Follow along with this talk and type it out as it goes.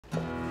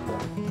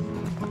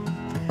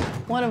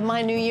One of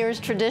my New Year's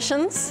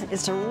traditions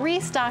is to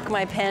restock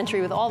my pantry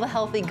with all the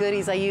healthy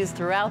goodies I use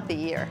throughout the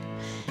year.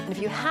 And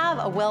if you have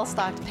a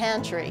well-stocked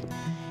pantry,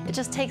 it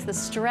just takes the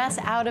stress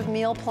out of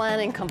meal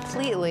planning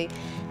completely,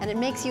 and it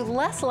makes you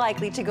less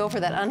likely to go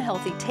for that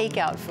unhealthy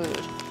takeout food.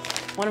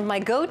 One of my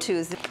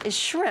go-tos is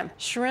shrimp.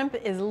 Shrimp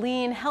is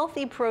lean,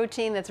 healthy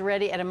protein that's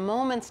ready at a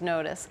moment's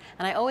notice,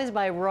 and I always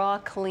buy raw,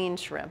 clean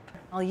shrimp.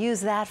 I'll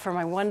use that for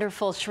my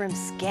wonderful shrimp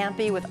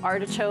scampi with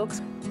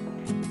artichokes.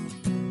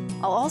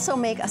 I'll also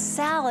make a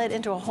salad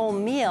into a whole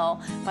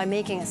meal by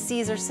making a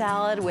Caesar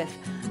salad with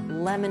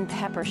lemon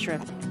pepper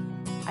shrimp.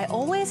 I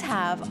always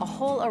have a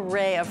whole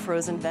array of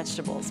frozen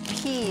vegetables: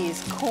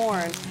 peas,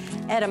 corn.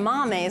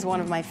 Edamame is one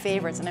of my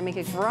favorites, and I make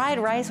a fried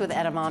rice with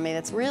edamame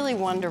that's really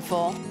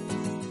wonderful.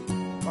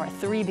 Or a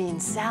 3-bean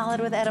salad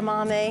with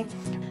edamame.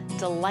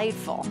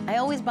 Delightful. I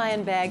always buy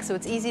in bags, so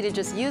it's easy to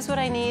just use what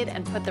I need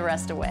and put the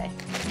rest away.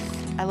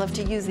 I love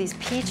to use these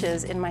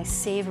peaches in my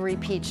savory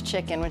peach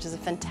chicken, which is a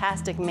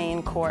fantastic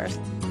main course.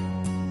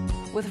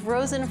 With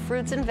frozen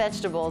fruits and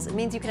vegetables, it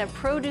means you can have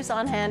produce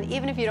on hand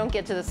even if you don't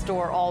get to the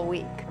store all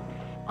week.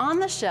 On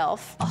the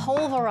shelf, a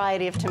whole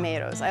variety of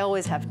tomatoes. I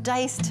always have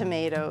diced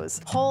tomatoes,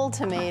 whole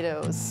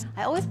tomatoes.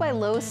 I always buy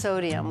low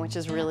sodium, which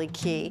is really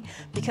key,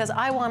 because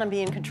I want to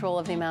be in control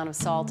of the amount of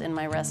salt in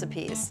my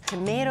recipes.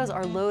 Tomatoes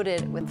are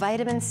loaded with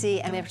vitamin C,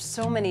 and they have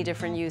so many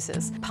different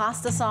uses.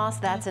 Pasta sauce,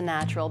 that's a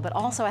natural, but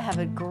also I have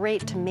a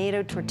great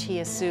tomato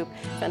tortilla soup.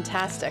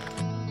 Fantastic.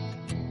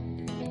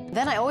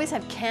 Then I always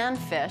have canned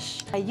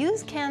fish. I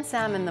use canned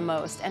salmon the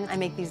most, and I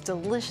make these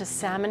delicious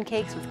salmon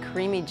cakes with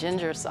creamy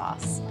ginger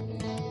sauce.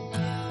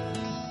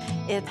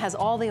 It has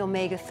all the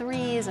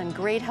omega-3s and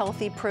great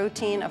healthy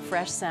protein of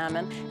fresh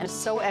salmon, and it's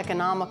so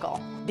economical.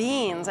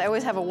 Beans, I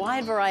always have a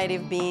wide variety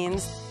of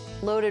beans,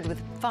 loaded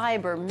with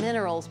fiber,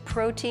 minerals,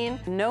 protein,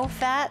 no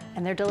fat,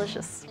 and they're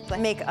delicious. I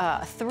make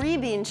a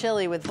 3-bean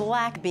chili with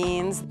black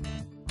beans.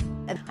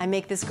 And I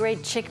make this great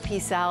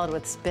chickpea salad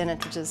with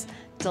spinach, which is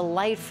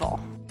delightful.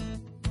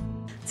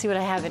 See what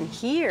I have in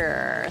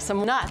here.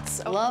 Some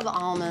nuts. I love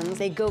almonds.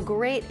 They go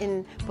great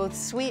in both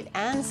sweet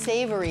and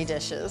savory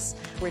dishes,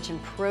 rich in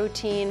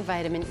protein,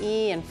 vitamin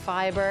E, and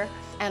fiber,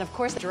 and of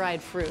course,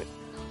 dried fruit.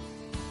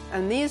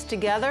 And these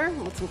together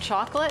with some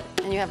chocolate,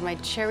 and you have my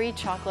cherry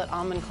chocolate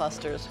almond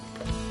clusters.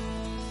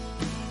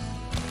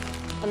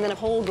 And then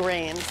whole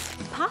grains.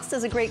 Pasta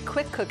is a great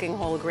quick cooking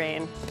whole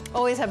grain.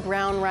 Always have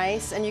brown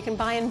rice, and you can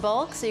buy in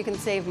bulk so you can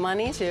save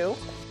money too.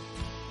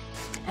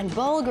 And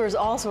bulgur is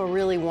also a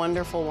really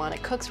wonderful one.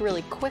 It cooks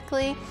really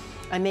quickly.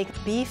 I make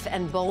beef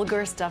and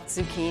bulgur stuffed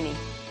zucchini.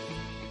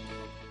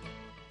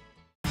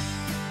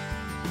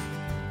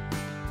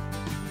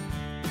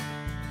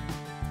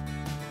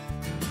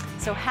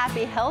 So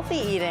happy healthy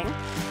eating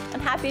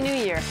and Happy New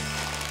Year.